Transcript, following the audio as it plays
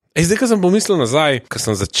Zdaj, ko sem pomislil nazaj, ko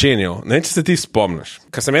sem začenjal, ne, če se ti spomniš.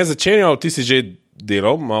 Ko sem jaz začenjal, ti si že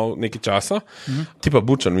delal malo nekaj časa, ti pa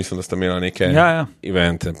Bučan, mislim, da sta imela neke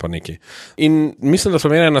evente pa neki. In mislim, da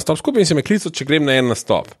smo imeli en nastop skupaj in si me klical, če grem na en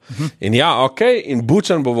nastop. In in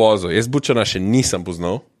Bučan bo vozil. Jaz Bučana še nisem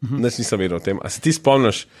poznal, nisem vedel o tem. A se ti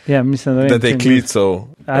spomniš, mislim, da te je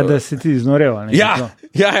klical? Da si ti znorel? Ja.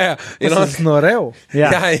 In on si znorel?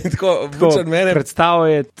 In tako Bučan mene...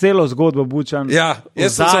 Predstavlja celo zgodbo Bučan.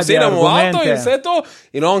 Jaz sem sedem v avto in vse to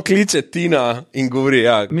in on kliče Tina in govori.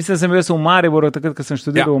 Mislim, sem bil v Mariboru, takrat, ko sem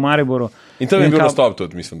študiral v Mariboru. In to je bil nastop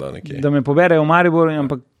tudi, mislim, da nekje. Da me poberejo v Mariboru,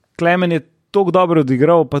 ampak Klemen je toliko dobro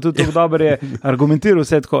odigral, pa tudi toliko dobro je argumentiral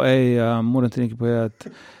vse tako, moram ti nekaj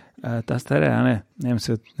povedati. Ta stare, ne vem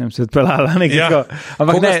se odpeljala.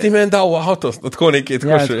 Ampak koga si ti meni dal v avto? Tako nekaj,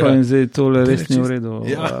 tako še. In zdaj tole res ni v redu.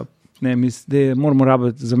 Moramo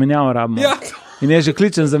rabiti, zamenjavo rabimo. In je že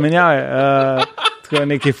kličen zamenjave, tako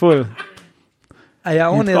nekaj ful.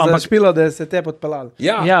 On je zašpilo, da se te podpeljali.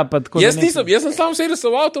 Jaz sem sam sedel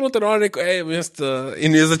v avto, noter, on rekel,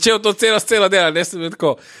 in je začel to celo delati. Jaz sem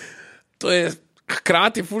tako, to je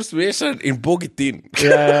hkrati ful smešen in bogitin.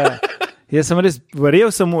 Jaz sem res verjel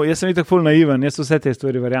samo, jaz sem itak ful naiven, jaz vse te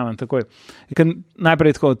stvari verjamem takoj.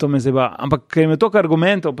 Najprej tako, to me zeba, ampak ker ima toliko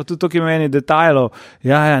argumentov, pa tudi toliko ima eni detajlov,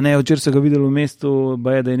 včeraj so ga videli v mestu,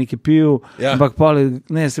 baje, da je nekaj pil, ampak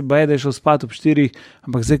se baje, da je šel spat ob 4,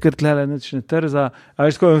 ampak zdaj kar tlele nič ne trza, a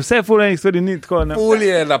veš, tako, vse ful enih stvari ni tako. Ful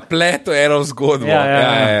je na pletu eno zgodbo.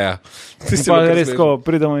 In pa res tako,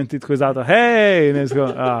 pridemo in ti tako zato, hej, ne tako,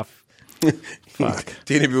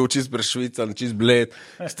 Ti ni bil čist prešvican, čist bled.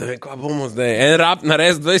 Ste vem, kva bomo zdaj? En rap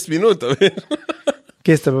nares 20 minut.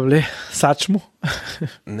 Kje ste pa bili? Sačmu?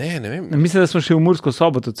 Ne vem. Mislim, da smo še v Mursko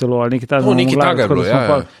Soboto celo, ali nekaj takega. Nekaj takega je bilo,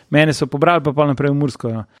 Mene so pobrali, pa naprej v Mursko,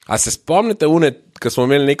 A se spomnite ko smo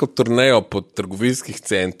imeli neko turnejo po trgovinskih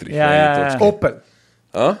centrih? Opel.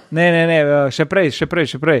 Ne, še prej.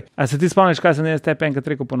 A se ti spomniš, kaj sem jaz tebi enkrat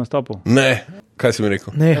rekel po nastopu? Ne, kaj si mi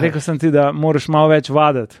rekel? Rekel sem ti, da moraš malo več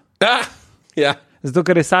vaditi. Zato,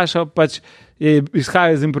 ker je Saša pač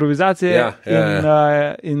izhajal iz improvizacije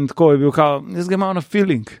in tako je bil kao, jaz ga imam na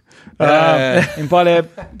feeling. In pol je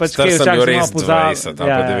pač kaj včasih bil res malo pozabil. 20, pa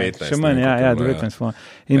 19. Še manj, 19 smo.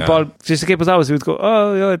 In pol, če se kaj pozabil, si bil tako,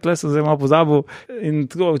 tle sem zdaj malo pozabil. In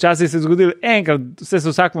tako, včasih se je zgodil enkrat, vse se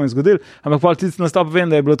vsakmu je zgodil, ampak pol tisti nastop vem,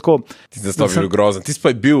 da je bilo tako. Tisti nastop je bil grozen. Tisti pa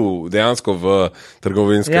je bil dejansko v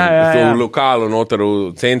trgovinskem, v lokalu, noter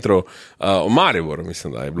v centru, v Mariboru,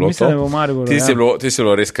 mislim, da je bilo to. Mislim, da je v Mariboru, Tisti je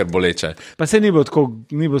bilo res kar boleče. Pa se ni bilo tako,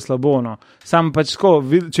 ni bilo slabo, no. Sam pač tako,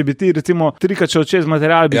 če bi ti recimo trikrat šel čez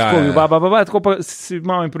material, bi tako pa si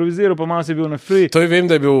malo improviziral, pa malo si bil na free. To vem,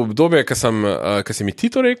 da je bil obdobje, ko si mi ti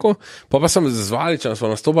to rekel, pa sem z Zvaličem smo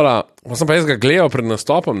nastopala, pa sem pa jaz ga gledal pred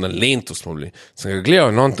nastopom, na Lentu smo bili. Sem ga gledal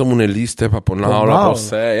in on tam une liste pa ponavlja pa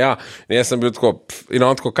vse, In jaz sem bil tako, in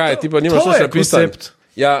on tako, kaj, ti pa nimaš še napisati.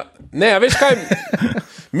 Ne, veš kaj,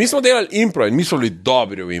 mi smo delali impro in mi smo bili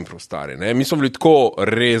dobri v impro, stari, ne, mi smo bili tako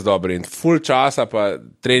res dobri in full časa pa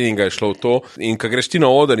treninga je šlo v to in ko greš ti na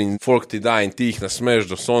oder in folk ti da in ti jih nasmeš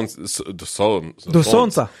do sonca,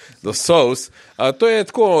 to je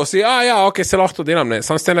tako, se lahko to delam, ne,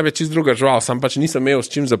 sam Stenab je čist druga žival, sam pač nisem imel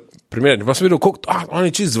s čim za primerjati, pa sem videl, on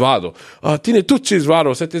je čist zvadil, ti ne tudi čist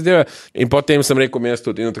zvadil, vse te zdaj, in potem sem rekel mi jaz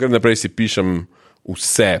tudi, in takrat naprej si pišem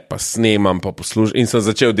vse, pa snemam, pa poslušam in sem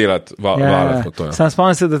začel delati valet po to. Sam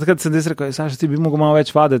spomnim se, da takrat sem rekel, Saša, ti bi mogel malo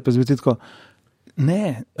več vaditi, pa zbiti tako,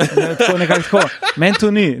 tako nekako tako, meni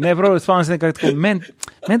to ni, ne, prav, spomnim se nekako tako, meni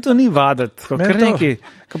to ni vaditi, kar neki,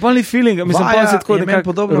 pa ni feeling, mislim, spomnim se tako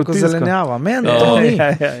nekako podobno kot zelenjava, meni to ni.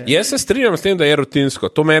 Jaz se strinjam s tem, da je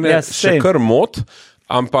rutinsko, to mene še kar mot,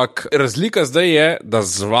 ampak razlika zdaj je, da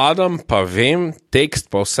zvadam, pa vem,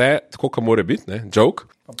 tekst pa vse, tako kot mora biti, ne, joke,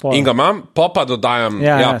 in ga imam, pa dodajam,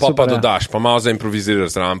 dodaš, pa malo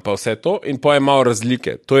zaimproviziraš zraven, pa vse to, in pa je malo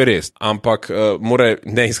razlike, to je res, ampak mora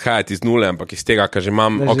ne izhajati iz nule, ampak iz tega, kar že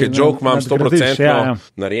imam, joke imam 100%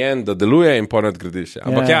 narejen, da deluje in pa nadgradiš.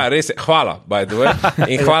 Ampak res je, hvala, by the way,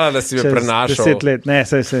 in hvala, da si me prenašal. 10 let, ne,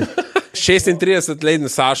 sej. 36 let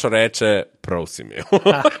Sašo reče, prav si imel.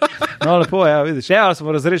 No, lepo, vidiš,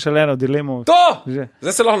 smo razrešili eno dilemo. To!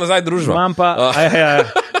 Zdaj se lahko nazaj družba.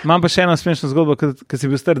 Imam pa še eno smešno zgodbo, ko si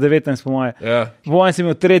bil star 19 po moje. Po moje si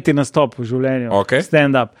imel 3. nastop v življenju,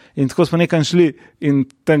 stand-up. In tako smo nekam šli in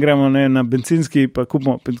tam gremo na bencinski, pa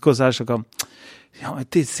kupimo, in tako Saša kam,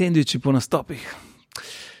 te sendviči po nastopih,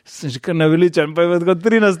 sem že kar naveličan, pa je tako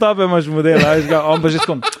 3 nastope imaš model, on pa že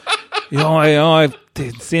tako, te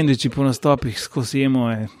sendviči po nastopih, skozi jemo,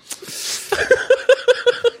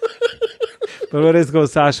 Prvo res tako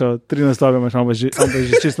Sašo, 3 nastope imaš, on pa že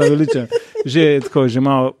čisto naveličen. Že tako, že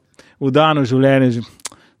malo vdano življenje, že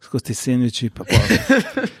skozi ti sendviči, pa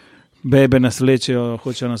bebe nas lečejo,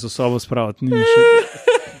 hočejo nas v sobo spraviti.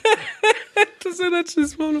 To se neč ne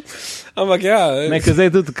spomnim. Ampak ja. Nekaj zdaj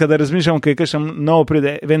tudi, kada razmišljam, kaj kakšen nov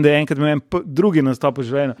pride, vem, da je enkrat imel drugi nastop v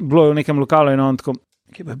življenju. Bilo je v nekem lokalu in on tako,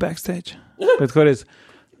 kje pa backstage? Tako res.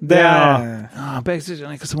 Backstage,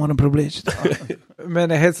 nekaj se moram prevleči.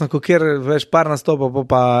 Mene je hecno, ko kjer veš par nastopov,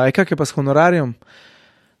 pa kak je pa s honorarjem?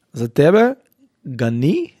 Za tebe ga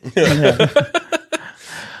ni.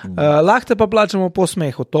 Lahko te pa plačamo po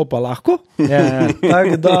smehu, to pa lahko.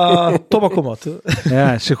 Tako da, to pa komot.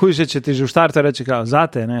 Še hujše, če ti že v štartu reče,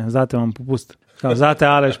 zate imam popust. Zate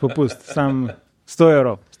Aleš popust, sam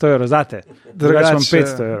 100 €, zate. Drugače imam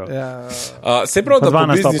 500 €. Se pravi, da po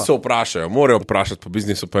biznisu vprašajo, morajo vprašati po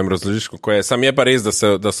biznisu, pa jim razložiš, kako je. Sam je pa res,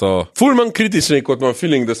 da so ful manj kritični, kot imam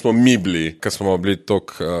feeling, da smo mi bili, ker smo bili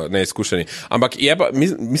toliko neizkušeni. Ampak je pa,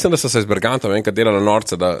 mislim, da so se z Bergantom enkrat delali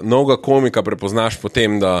norce, da novega komika prepoznaš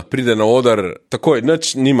potem, da pride na oder, takoj,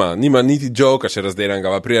 nič nima niti joka še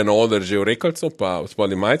razdeljenega, pa pride na oder že v rekalcu, pa v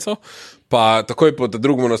spodnji majco, pa takoj pod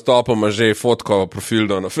drugim nastopom ima že fotko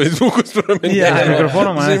profilno na Facebooku spremenjeno. Z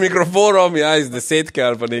mikrofonom, z mikrofonom, iz 10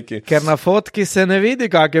 ali pa neki. Ker na fotki se ne vidi,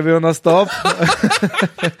 kak je bil nastop.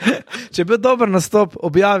 Če je bil dober nastop,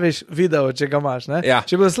 objaviš video, če ga imaš, ne? Ja.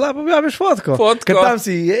 Če je bil slab, objaviš fotko. Ker tam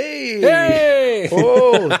si,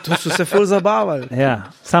 tu so se ful zabavali. Ja,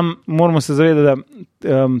 sam moramo se zavedati,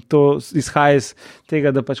 da to izhaja iz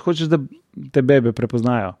tega, da pač hočeš, da te bebe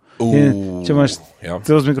prepoznajo. Če imaš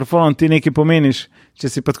celo z mikrofonom, ti nekaj pomeniš, če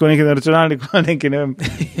si pa tako nekaj na računalniku, nekaj, ne vem.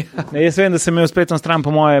 Jaz vem, da sem imel spletno stran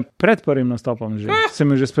po moje pred prvim nastopom že. Sem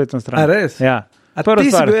imel že spletno stran. A res? Ja. A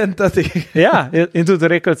ti si bil en tati? Ja, in tudi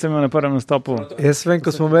rekel sem na prvem nastopu. Jaz vem,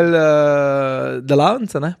 ko smo imeli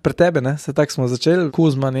delavnice, ne? Pred tebe, ne? Se tako smo začeli,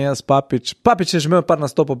 Kuzman, jaz, Papič. Papič je že imel par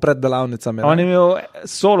nastopov pred delavnicami. On je imel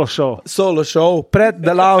solo show. Solo show, pred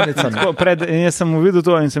delavnicami. In jaz sem mu videl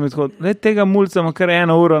to in sem tako, tega mulca ima kar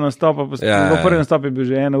 1 uro nastopa, prvi nastop je bil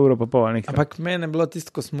že 1 uro pa pol. Ampak meni je bilo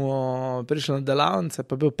tisto, ko smo prišli na delavnice,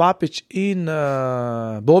 pa bil Papič in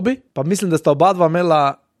Bobby, pa mislim, da sta oba dva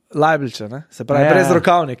imela lajblče, ne? Se pravi, brez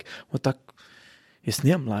rokavnik. Jaz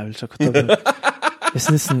nijem lajblča, kot to bi. Jaz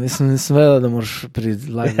nisem vedel, da moraš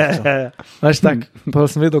priti lajblča. Veš tak, pa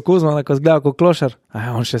sem videl Kuzmana, ko zgleda kot klošar.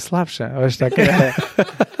 On še slabše, veš tak.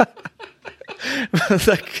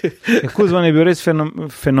 Kuzman je bil res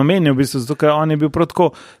fenomen v bistvu, zato ker on je bil prav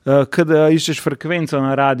tako, kada iščeš frekvenco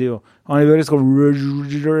na radiju, on je bil res tako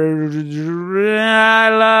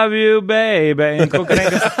I love you, baby, in tako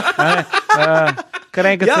kar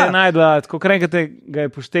enkrat se je najdla, tako kar enkrat ga je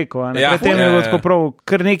poštekal. Predtem je bilo tako prav,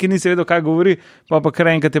 kar nekaj nisi vedel, kaj govori, pa kar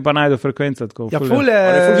enkrat je pa najdel frekvenco. Ful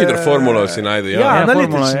je hitro formulo si najde.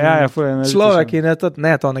 Človek in je to,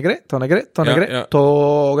 ne, to ne gre, to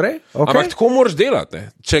gre. Ampak tako moraš delati.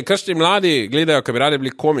 Če kakšni mladi gledajo, kaj bi radi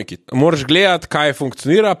bili komiki, moraš gledati, kaj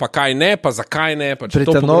funkcionira, pa kaj ne, pa zakaj ne. Pri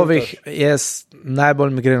te novih jaz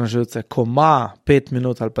najbolj mi gre na živce, ko ima 5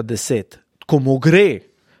 minut ali pa 10, ko mu gre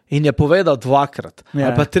in je povedal 2-krat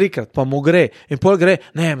ali pa 3-krat, pa mu gre in pol gre,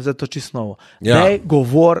 ne, zdaj to čisto novo. Dej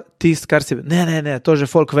govor tist, kar si, ne, to že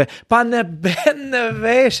folk ve, pa ne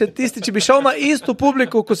ve še tisti, če bi šel na isto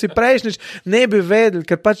publiko, ko si prejšnjič, ne bi vedel,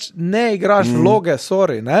 ker pač ne igraš vloge,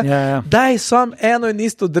 sorry, ne. Daj sam eno in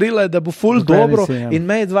isto drilaj, da bo ful dobro in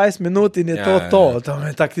mej 20 minut in je to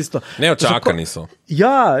je tak tisto. Neočakani so.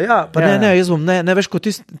 Ja, pa ne, jaz bom, ne veš, ko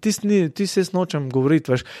ti se nočem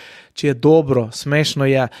govoriti, veš, če je dobro, smešno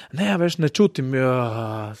je, ne, veš, ne čutim,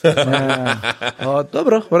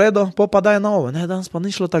 dobro, v redu, pa daj novo, ne, danes pa ni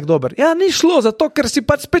šlo tako dobro. Ja, ni šlo, zato, ker si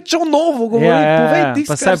pač spet šel novo govoriti, povej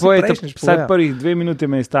tisto, kar si prejšnjič povedal. Vsaj prvih 2 minute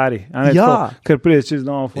me je stari, a ne tako, ker pride čez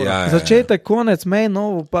novo fora. Začetek, konec, mej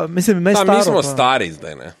novo, pa mislim, mej staro. Mi smo stari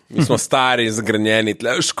zdaj, ne, mi smo stari, zgrenjeni,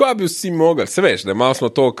 škoda bi vsi mogli, se veš, ne, malo smo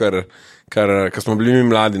to, ker smo bili mi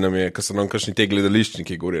mladi, ker so nam kakšni te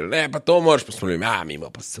gledališčniki govorili, ne, pa to moraš, pa smo bili, mi ima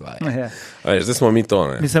pa svoje. Zdaj smo mi to,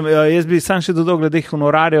 ne. Mislim, jaz bi sam še dodal glede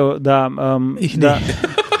honorarjev, da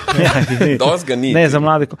dosti ga ni. Ne, za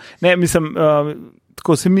mlade. Ne, mislim,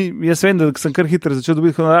 tako jaz vem, da sem kar hitro začel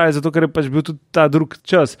dobiti honorarje, zato ker je pač bil tudi ta drug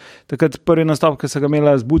čas. Takrat prvi nastop, ki sem ga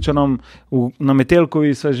imela z Bučanom na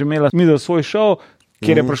Metelkovi, sva že imela midel svoj šov,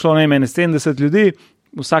 kjer je prišlo najmanj 70 ljudi,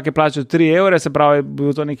 vsake plačajo 3 evre, se pravi,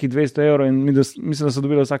 bilo to nekih 200 evrov in mislim, da so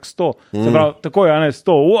dobili vsak 100. Se pravi, tako je,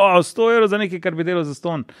 100. 100 evrov za nekaj, kar bi delal za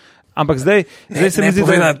 100. Ampak zdaj se mi zdi,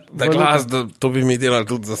 da glas, da to bi mi delali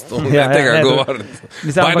tudi za 100. Ne tega govoriti.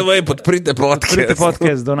 By the way, podprite podcast. Podprite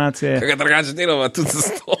podcast, donacije. Kaj drugače delamo tudi za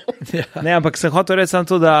 100. Ne, ampak sem hotel reči samo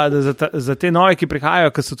to, da za te nove, ki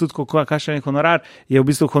prihajajo, ki so tudi kakšen honorar, je v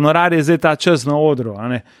bistvu honorar je zdaj ta čas na odru, a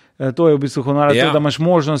ne? To je v bistvu honorar, to, da imaš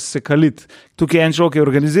možnost se kaliti. Tukaj je en človek, ki je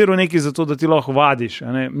organiziral nekaj za to, da ti lahko vadiš,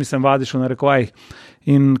 a ne? Mislim, vadiš v narekovajih.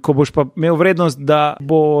 In ko boš pa imel vrednost, da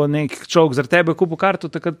bo nek človek za tebe kupil karto,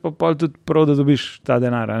 takrat pa tudi prav, da dobiš ta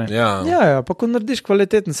denar. Ja, pa ko narediš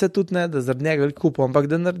kvaliteten, se tudi ne, da zaradi njega kupil, ampak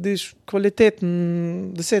da narediš kvaliteten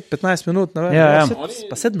 10-15 minut, ne vem,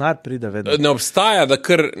 pa se denar pride vedno. Ne obstaja, da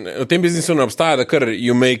kar, v tem biznisu ne obstaja, da kar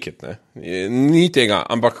you make it, ne. Ni tega,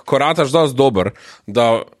 ampak ko rataš dosti dober,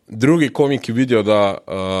 da drugi komiki vidijo, da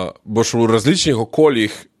boš v različnih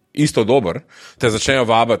okoljih isto dober, te začnejo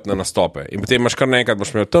vabiti na nastope. In potem imaš kar nekaj, boš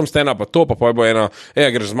imel tam stena, pa to, pa poj bo ena,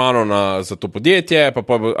 greš z mano za to podjetje,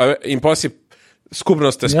 in pa si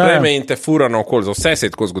skupnost te spreme in te fura na okolje. Za vse se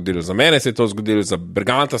je tako zgodilo. Za mene se je to zgodilo, za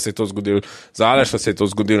Berganta se je to zgodilo, za Aleša se je to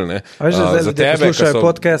zgodilo. Ne? Veš, za tebe, poslušajo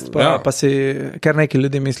podcast, pa si kar neki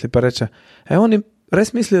ljudi misli, pa reče, oni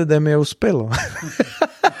res mislijo, da mi je uspelo.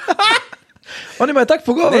 Oni imajo tak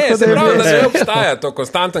pogovor, da ne obstaja to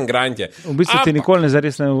konstanten grantje. V bistvu ti nikoli ne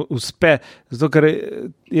zares ne uspe, zato ker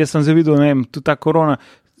jaz sem zavidel, ne vem, tudi ta korona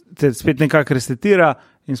te spet nekako resetira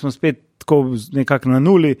in smo spet tako nekako na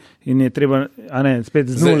nuli in je treba, spet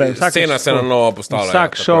z nule. Scena se na novo postavlja.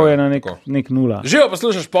 Vsak šov je na nek nula. Živo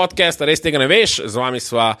poslušaš podcast, res tega ne veš, z vami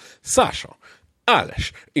sva Sašo,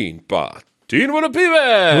 Aleš in pa Tin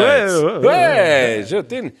Vodopivec. Živo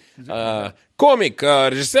Tin. Komik,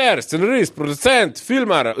 režiser, scenarist, producent,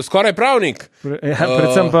 filmar, skoraj pravnik.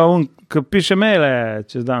 Predvsem pa ki piše maile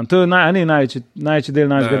čez dan. To je največji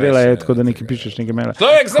del našega dela, je tako, da nekaj pišeš, nekaj maile.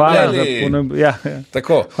 Človek zapljeni!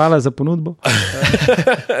 Tako. Hvala za ponudbo.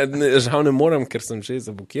 Žal ne morem, ker sem že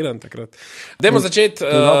zablokiran takrat. Dajmo začeti,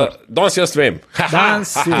 danes jaz vem.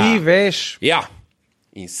 Danes ti veš. Ja,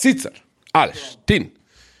 in sicer, Aleš, Tin,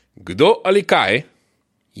 kdo ali kaj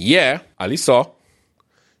je ali so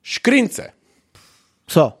Škrince?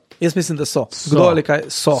 So. Jaz mislim, da so. Kdo ali kaj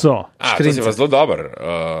so? Škrince. To si zelo dober.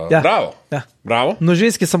 Bravo. Ja. Bravo.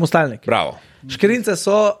 Množinski samostalniki. Bravo. Škrince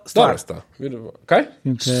so stvar. Kaj?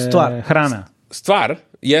 Stvar. Hrana. Stvar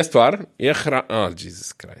je hrana. Oh,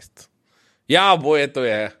 Jesus Christ. Ja, boje to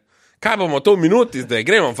je. Kaj bomo to v minuti zdaj?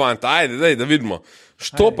 Gremo, fanta, ajde, da vidimo.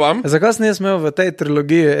 Štopam. Zakaj sem jaz imel v tej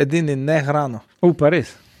trilogiji edini ne hrano? Pa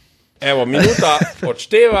res. Evo, minuta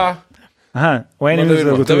odšteva. Aha, v enem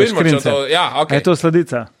minutu da vidimo, Škrince. Okay. Je to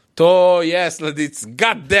sladica? To je sladic,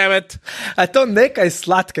 god damn it. A je to nekaj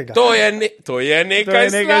sladkega? To je nekaj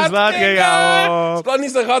sladkega. Sploh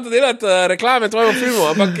nisem hotel delati reklame tvojemu filmu,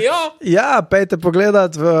 ampak jo. Ja, pejte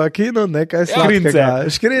pogledat v kino nekaj sladkega.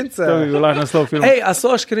 Škrince. To bi bil lahko naslov filma. A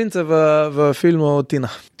so Škrince v filmu Tina?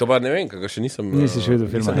 To pa ne vem, kako še nisem. Nisi še videl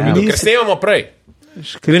filma. Ker snemamo prej.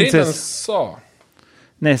 Škrince so.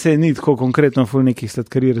 Ne, se ni tako konkretno ful nekih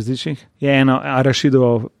sladkarij različnih. Je eno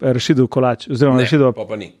arašidov kolač, oziroma arašidov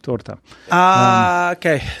torta.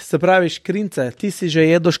 Okay. Se pravi Škrince, ti si že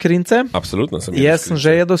jedel Škrince? Absolutno sem jedel Škrince. Jaz sem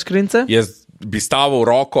že jedel Škrince? Jaz bi stavil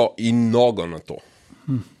roko in nogo na to,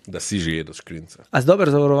 da si že jedel Škrince. A si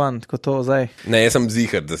dober zavarovan, kot to zdaj? Ne, jaz sem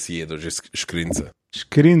ziher, da si jedel že Škrince.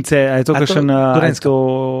 Škrince, a je to kakšen,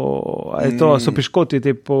 so piškoti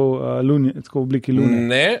te po luni, tako v obliki lune?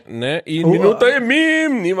 Ne, in minuta je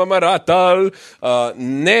mim, nimam ratal,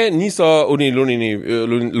 ne, niso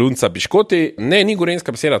lunca piškoti, ne, ni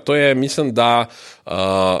gorenjska beseda, to je, mislim, da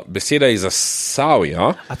beseda iz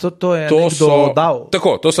Zasavja. A to je nekdo dal?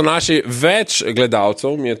 Tako, to so naši več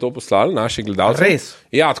gledalcev, mi je to poslali, naši gledalci. Res?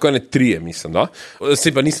 Ja, tako je 3, mislim, da.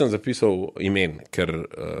 Se pa nisem zapisal imen, ker...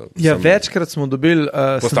 večkrat smo dobili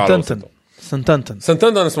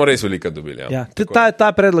Santanten smo res veliko dobili. Ja.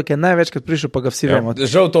 Ta predlog je največkrat prišel, pa ga vsi vemo.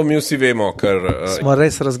 Žal to mi vsi vemo, ker... smo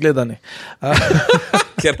res razgledani.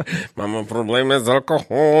 Ker imamo probleme z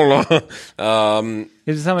alkoholom.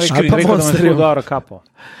 Jaz bi samo rekel, da imaš dobro kapo.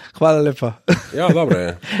 Hvala lepa. Ja, dobro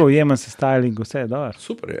je. Tako jemen se styling, vse je dobro.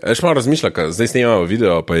 Super je. Še malo razmišlja, zdaj snemamo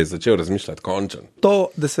video, pa je začel razmišljati končen.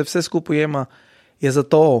 To, da se vse skupaj jema, je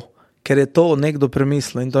zato... ker je to nekdo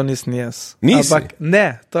premislil in to nisem jaz. Nisi? Ampak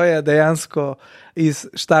ne, to je dejansko iz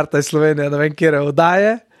Štarta iz Slovenije, ne vem, kjer je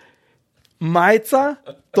oddaje, majca,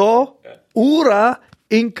 to, ura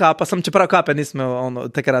in kapa, čeprav kape nisem imel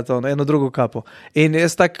takrat eno drugo kapo. In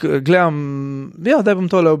jaz tako gledam, da bom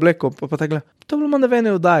tole oblekel, pa tako gledam, to bilo na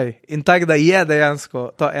vene oddaji. In tako, da je dejansko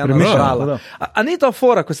to eno šala. A ni to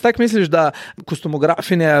fora, ko si tako misliš, da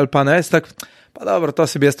kostumografinje ali pa ne, tako, pa dobro, to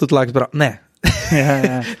si bi jaz tudi lahko zbral. Ne.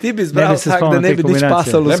 Ti bi zbral vsak, da ne bi nič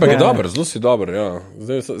pasalo. Ne, pa je dober, zelo si dober, ja.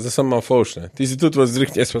 Zdaj sem malo faušne. Ti si tudi v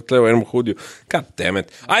zrih, jaz pa tle v enem hodju. Kaj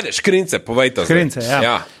temet? Ajde, Škrince, povej to. Škrince,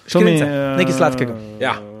 ja. Škrince, nekaj sladkega.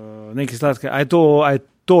 Ja. nekaj sladkega. A je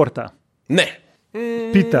torta? Ne.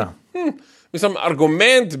 Pita? Mislim,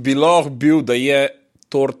 argument bi lahko bil, da je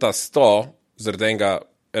torta 100 zaradi enega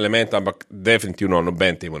elementa, ampak definitivno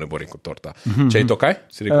noben temu ne bo rekel torta. Če je to kaj?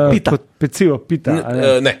 Pita. Pecivo, pita.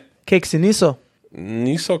 Ne. Keksi niso?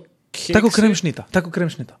 Niso keksi. Tako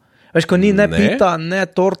kremšnita. Veš, ko ni ne pita, ne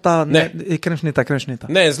torta, ne kremšnita.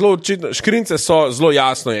 Ne, zelo očitno. Škrince so, zelo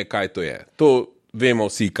jasno je, kaj to je. To vemo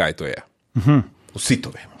vsi, kaj to je. Vsi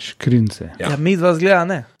to vemo. Škrince. Ja, mi dva zgleda,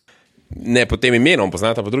 ne. Ne po tem imenom,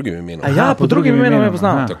 poznata po drugim imenom. Ja, po drugim imenom je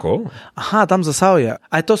poznam. Tako? Aha, tam Zasavje.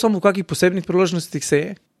 A je to samo v kakih posebnih priložnostih se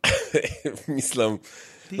je? Mislim,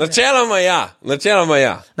 načeloma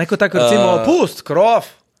ja. Neko tako recimo, pust, krov.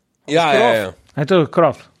 Ja. A je to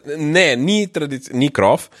krov? Ne, ni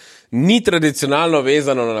krov, ni tradicionalno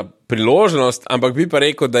vezano na priložnost, ampak bi pa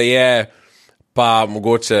rekel, da je pa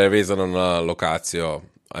mogoče vezano na lokacijo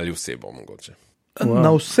ali osebo mogoče.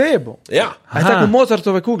 Na osebo? Ja. A je tako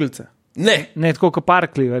Mozartove kuglice? Ne, tako kot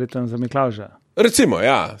Parkli, verjetno za Miklavža. recimo,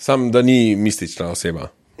 ja, sam da ni mistična oseba.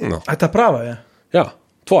 No. A ta prava je? Ja,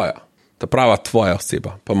 tvoja. Ta prava tvoja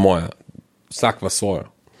oseba, pa moja. Vsak v svojo.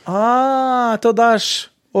 To daš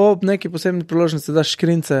ob neki posebni priložnosti, daš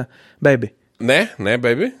Škrince, baby. Ne,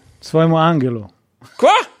 baby. Svojemu angelu.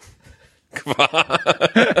 Kva?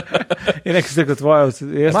 Je nekaj ste kot tvoja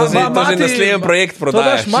oseba. To že naslednji projekt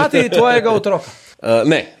prodajaš. To daš mati tvojega otroka.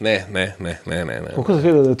 Ne. Kako se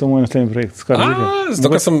vedel, da je to moj naslednji projekt?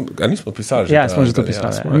 Zato, ker nismo pisali že. Ja, smo že to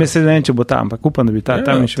pisali. Mislim, da ne, če bo tam, ampak upam, da bi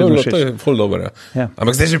tam še vedno šel. To je ful dobro, ja.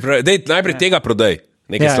 Ampak zdaj že najprej tega prodaj.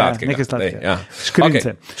 Nekaj sladkega.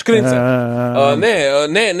 Škrince. Škrince.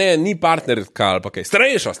 Ne, ni partnerka ali pa kaj.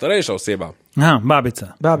 Starejša oseba. Babica.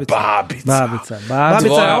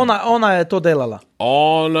 Ona je to delala.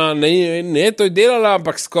 Ona ne to je delala,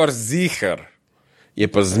 ampak skoraj ziher.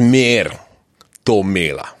 Je pa zmer to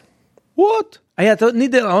imela. What? A ja, to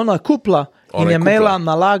ni delala, ona kupla in je imela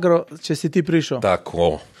na lagro, če si ti prišel.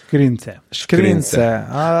 Tako. Škrince.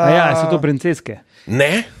 Ja, so to princeske.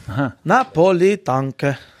 Ne?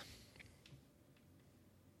 Napolitanke.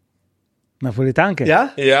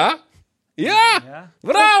 Ja.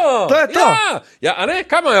 Bravo! To je to. Ja, a ne,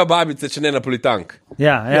 kaj imajo babice, če ne napolitank?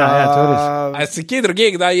 Ja, to je res. A si kje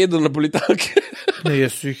druge kdaj jedel napolitanke? Ne,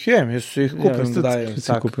 jaz jih kupim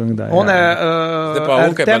kdaj. One, zdaj pa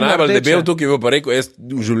onke, pa najbolj debel tukaj bo pa rekel, jaz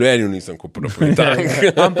v življenju nisem kupil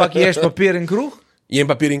napolitank. Ampak ješ papir in kruh? Jem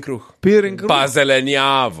papir in kruh. Pa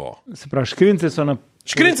zelenjavo. Se pravi, škrince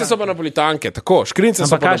so pa napolitanke, tako, škrince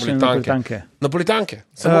so pa napolitanke. Napolitanke.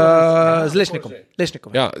 Z lešnikom.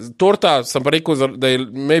 Ja, torta, sem pa rekel, da je,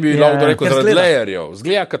 maybe lahko rekel zaradi lejerjev.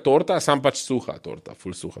 Zgleda ka torta, sam pač suha torta,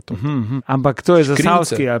 ful suha torta. Ampak to je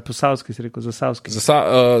zasavski, ali posavski si rekel, zasavski.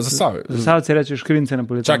 Zasavje. Zasavci reče škrince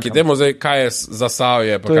napolitanke. Čakaj, dajmo zdaj, kaj je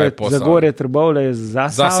zasavje, pa kaj je posavje. Zagorje, Trbovlje je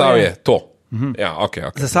zasavje. Zasavje, to. Ja, okay.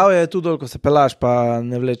 Zasavje je tu dol, ko se pelaš, pa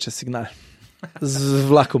ne vleče signal. Z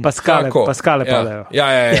vlakom. Pa skale padajo.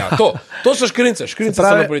 Ja. To so škrince so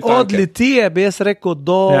napolitanke. Od Litije bi jaz rekel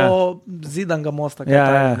do Zidanga mosta,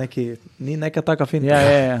 ni neka taka fina.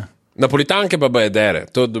 Ja. Napolitanke pa bajedere,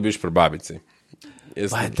 to dobiš pri babici.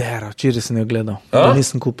 Bajedera, včeraj sem jo gledal,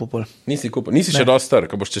 nisem kupil pol. Nisi še dosti star,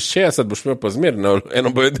 ko boš čez 60, boš imel pa zmer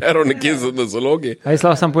eno bajedero nekje na zalogi. A jaz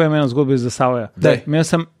lahko sam povem eno zgodbo iz Zasavja.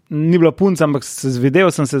 Ni bila punca, ampak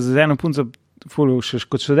videl sem se z eno punco še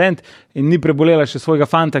kot študent in ni prebolela še svojega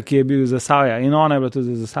fanta, ki je bil iz Zasavja in ona je bila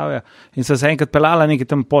tudi iz Zasavja in so se enkrat pelala nekaj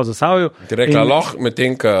tam po Zasavju. Ti rekla, lahko med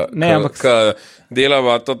tem, ka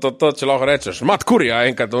delava to, če lahko rečeš, mat kurja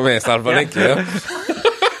enkrat vmes ali pa nekaj,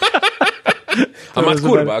 A mat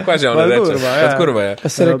kurva, kaj že ona reče? Mat kurva je.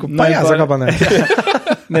 Se rekel, pa ja, zakaj pa ne?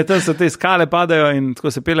 Ne, tam so te skale padajo in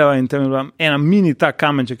tako se peljajo in tam je bila ena mini ta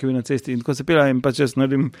kamenček, ki je bil na cesti in tako se peljajo in pa če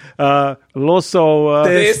naredim losov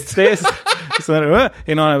test.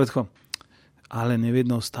 In ona je tako, ale ne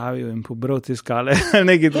vedno ustavil in pobral te skale.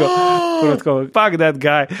 Nekaj tako, fuck that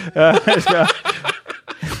guy.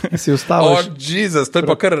 Si ustavil. Jesus, to je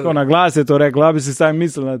pa kar... Na glas je to rekla, bi si saj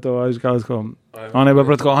mislil na to. On je bil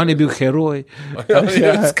on je bil heroj.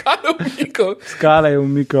 Skale je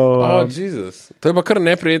umikal. Jesus, to je pa kar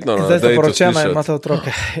neprijetno. Zdaj ste poročena in imate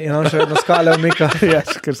otroke. In on še vedno skale umika. Ja,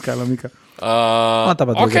 kar skale umika.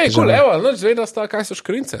 Ok, cool, evo, zvedela sta, kaj so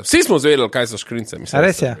škrince. Vsi smo zvedeli, kaj so škrince.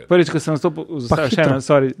 Res je. Prvič, ko sem nastopil,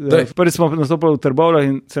 prvič smo nastopili v Trbovljah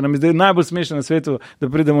in se nam je zdaj najbolj smešno na svetu, da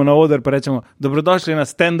pridemo na oder pa rečemo, dobrodošli na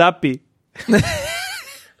stand-upi.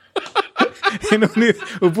 In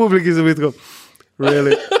v publiki so bili tako,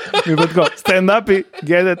 really? Mi pa tako, stand-upi,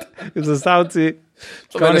 get it, Zasavci.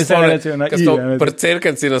 Ko so pred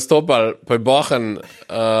cerkenci nastopali, pa je Bohan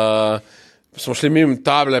smo šli mimo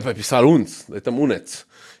table, pa je pisal unc, da je tam unec.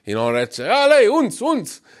 In on reče, ja, lej, unc.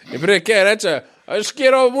 In prej kaj reče,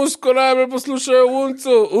 škero musko najbolj poslušajo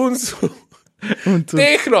uncu.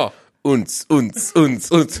 Tehno. Unc.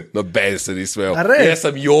 No, ben se ni smel. Jaz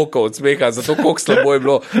sem jokal od smeha, zato koliko slabo je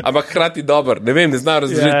bilo, ampak hkrati dober. Ne vem, ne znam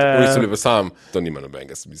razložiti, kako so bili pa sam. To nima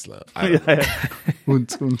nobenega smisla.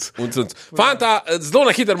 Unc. Fanta, zelo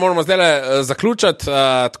na hiter moramo zdaj zaključati,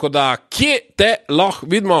 tako da kje te lahko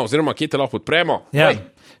vidimo, oziroma kje te lahko podpremo? Ja.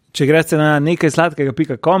 Če greste na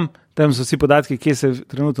nekajsladkega.com, tam so vsi podatki, kje se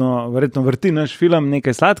trenutno verjetno vrti naš film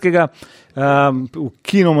Nekaj sladkega, v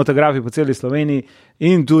kinematografiji po celi Sloveniji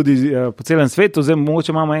in tudi po celem svetu. Zdaj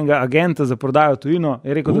mogoče imamo enega agenta za prodajo tujino,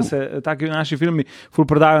 je rekel, da se taki naši filmi ful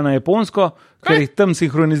prodajo na japonsko, ker jih tam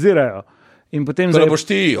sinhronizirajo. In potem zdaj boš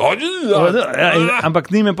ti. Ampak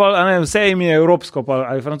njime pa, vse jim je evropsko,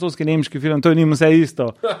 ali francoski, nemški film, to je njim vse isto.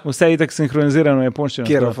 Vse je tako sinhronizirano japonščino.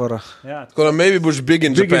 Kjero fora. Tako da maybe boš big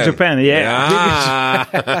in Japan. Big in Japan,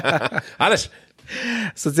 Aleš?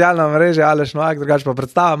 Socialna mreža, Aleš Novak, drugače pa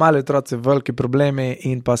predstava Mali otroci, veliki problemi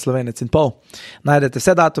in pa Slovenec in pol. Najdete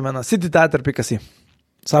vse datume na citytheater.si.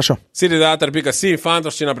 Sašo. citytheater.si,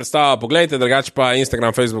 fantoščina predstava, poglejte, drugače pa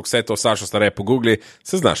Instagram, Facebook, vse to Sašo stare po Googli,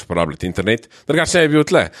 se znaš uporabljati internet, drugače ne bi bil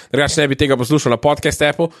tle, drugače ne bi tega poslušal na podcast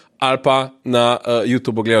appu ali pa na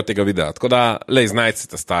YouTube gledal tega videa, tako da, lej, znajte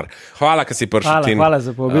se star. Hvala, ker si prišel. Hvala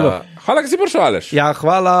za povabilo. Hvala, ker si prišel, Aleš. Ja,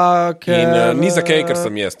 hvala, ker... In ni za kaj, ker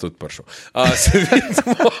sem jaz tudi prišel. Se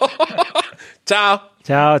vidimo. Čau.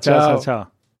 Čau.